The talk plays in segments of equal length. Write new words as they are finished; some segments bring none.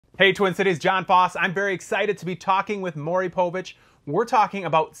Hey, Twin Cities, John Foss. I'm very excited to be talking with Maury Povich. We're talking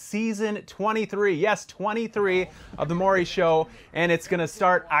about season 23, yes, 23 of The Maury Show, and it's going to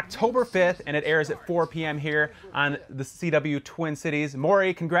start October 5th, and it airs at 4 p.m. here on the CW Twin Cities.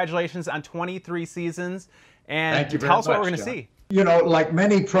 Maury, congratulations on 23 seasons, and tell us what we're going to see. You know, like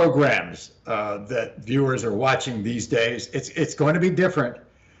many programs that viewers are watching these days, it's going to be different.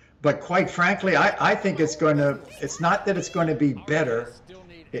 But quite frankly, I think it's not that it's going to be better,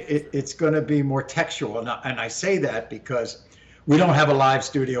 it's going to be more textual. And I say that because we don't have a live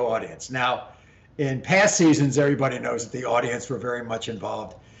studio audience. Now, in past seasons, everybody knows that the audience were very much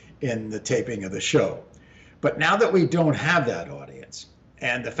involved in the taping of the show. But now that we don't have that audience,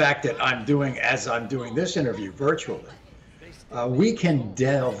 and the fact that I'm doing this interview virtually, we can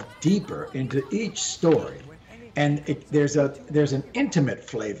delve deeper into each story. And there's an intimate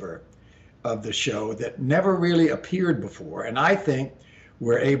flavor of the show that never really appeared before. And I think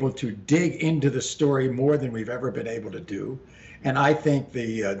we're able to dig into the story more than we've ever been able to do. And I think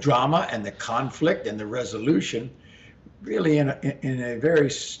the drama and the conflict and the resolution really in a very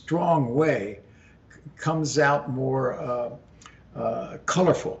strong way comes out more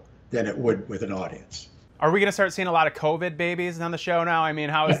colorful than it would with an audience. Are we going to start seeing a lot of COVID babies on the show now? I mean,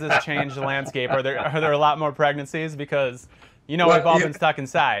 how has this changed the landscape? Are there a lot more pregnancies? Because, you know, we've all been stuck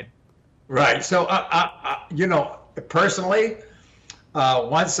inside. Right. So, you know, personally,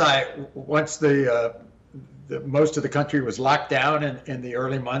 once the most of the country was locked down in the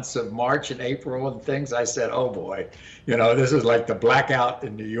early months of March and April and things, I said, oh boy, you know, this is like the blackout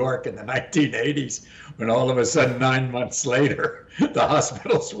in New York in the 1980s, when all of a sudden 9 months later, the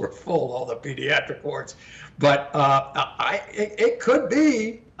hospitals were full, all the pediatric wards. But it could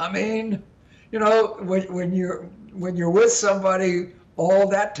be, I mean, you know, when you're with somebody all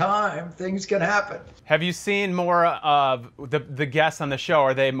that time, things can happen. Have you seen more of the guests on the show?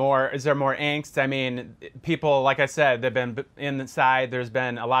 Is there more angst? I mean, people, like I said, they've been inside. There's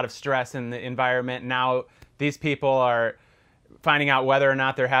been a lot of stress in the environment. Now these people are finding out whether or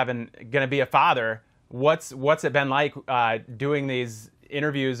not they're going to be a father. What's it been like doing these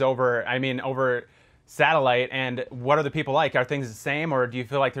interviews over satellite? And what are the people like? Are things the same, or do you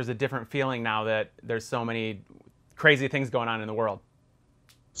feel like there's a different feeling now that there's so many crazy things going on in the world?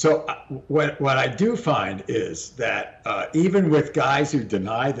 So what I do find is that even with guys who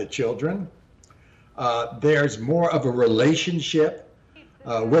deny the children, there's more of a relationship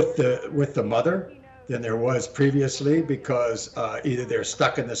with the mother than there was previously, because either they're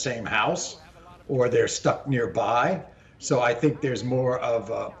stuck in the same house or they're stuck nearby. So I think there's more of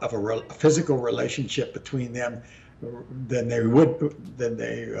a physical relationship between them than they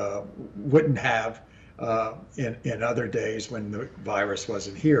wouldn't have in other days when the virus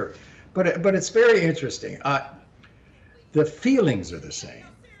wasn't here. But it's very interesting. The feelings are the same.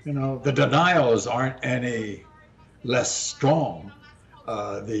 You know, the denials aren't any less strong.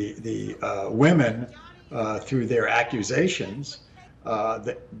 The women, through their accusations,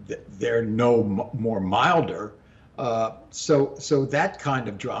 they're no more milder. So that kind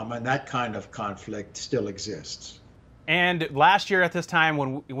of drama and that kind of conflict still exists. And last year at this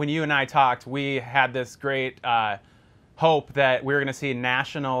time, when you and I talked, we had this great hope that we were going to see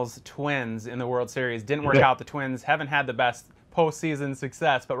Nationals Twins in the World Series. Didn't work out. The Twins haven't had the best postseason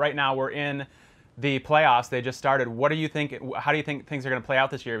success, but right now we're in the playoffs. They just started. What do you think? How do you think things are going to play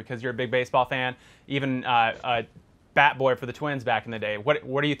out this year? Because you're a big baseball fan, even a bat boy for the Twins back in the day.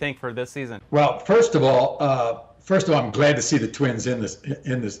 What do you think for this season? Well, first of all, I'm glad to see the Twins in the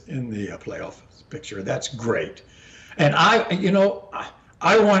playoff picture. That's great. And I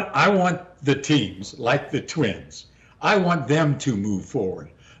want the teams like the Twins. I want them to move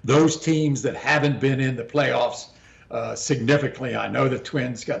forward. Those teams that haven't been in the playoffs significantly. I know the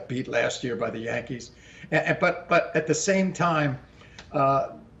Twins got beat last year by the Yankees, but at the same time,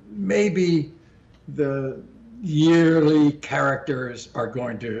 maybe the yearly characters are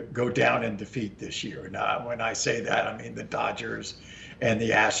going to go down in defeat this year. Now, when I say that, I mean the Dodgers and the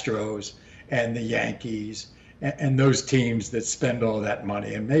Astros and the Yankees and those teams that spend all that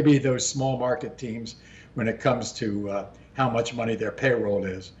money, and maybe those small market teams when it comes to how much money their payroll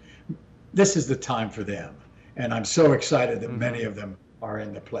is. This is the time for them. And I'm so excited that many of them are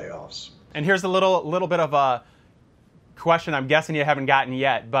in the playoffs. And here's a little bit of a question I'm guessing you haven't gotten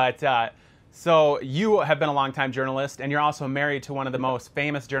yet, but so you have been a longtime journalist, and you're also married to one of the most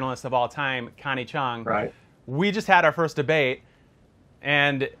famous journalists of all time, Connie Chung. Right. We just had our first debate,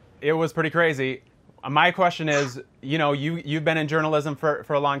 and it was pretty crazy. My question is, you know, you've been in journalism for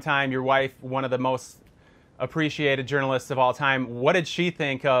a long time. Your wife, one of the most appreciated journalists of all time. What did she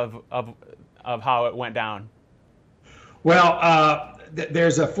think of how it went down? Well,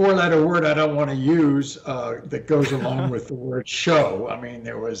 there's a four-letter word I don't want to use that goes along with the word show. I mean,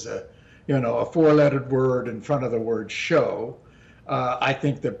 there was a four-lettered word in front of the word show. I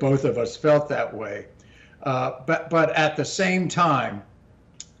think that both of us felt that way. But at the same time,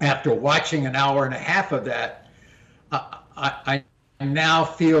 after watching an hour and a half of that, I now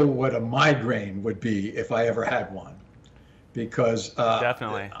feel what a migraine would be if I ever had one, because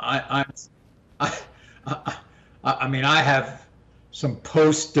definitely. I mean, I have some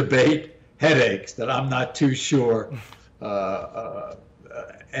post-debate headaches that I'm not too sure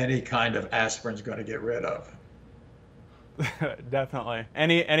any kind of aspirin's going to get rid of. Definitely.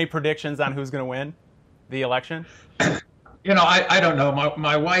 Any predictions on who's going to win the election? I don't know.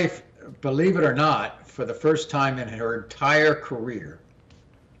 My wife, believe it or not, for the first time in her entire career,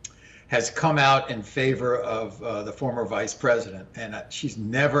 has come out in favor of the former vice president, and she's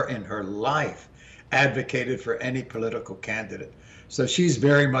never in her life advocated for any political candidate. So she's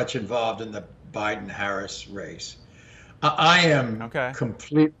very much involved in the Biden-Harris race. I am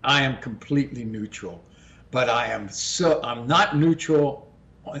completely neutral, but I'm not neutral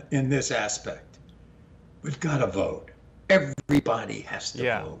in this aspect. We've got to vote. Everybody has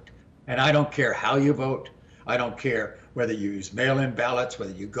to vote. And I don't care how you vote. I don't care whether you use mail-in ballots,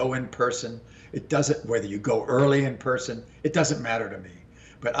 whether you go in person. Whether you go early in person. It doesn't matter to me.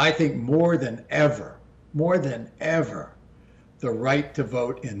 But I think more than ever, the right to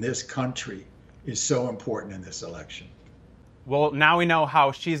vote in this country is so important in this election. Well, now we know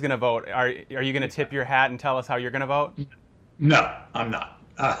how she's going to vote. Are you going to tip your hat and tell us how you're going to vote? No, I'm not.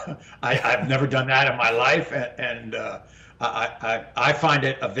 I've never done that in my life, and I find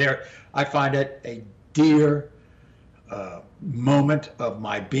it a dear moment of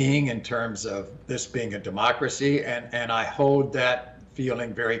my being in terms of this being a democracy, and I hold that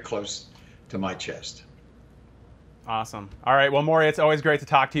feeling very close to my chest. Awesome. All right. Well, Maury, it's always great to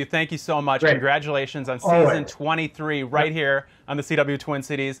talk to you. Thank you so much. Great. Congratulations on season 23 right here on the CW Twin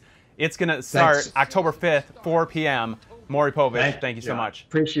Cities. It's going to start October 5th, 4 p.m. Maury Povich, thank you so much.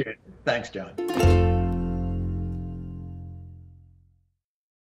 Appreciate it. Thanks, John.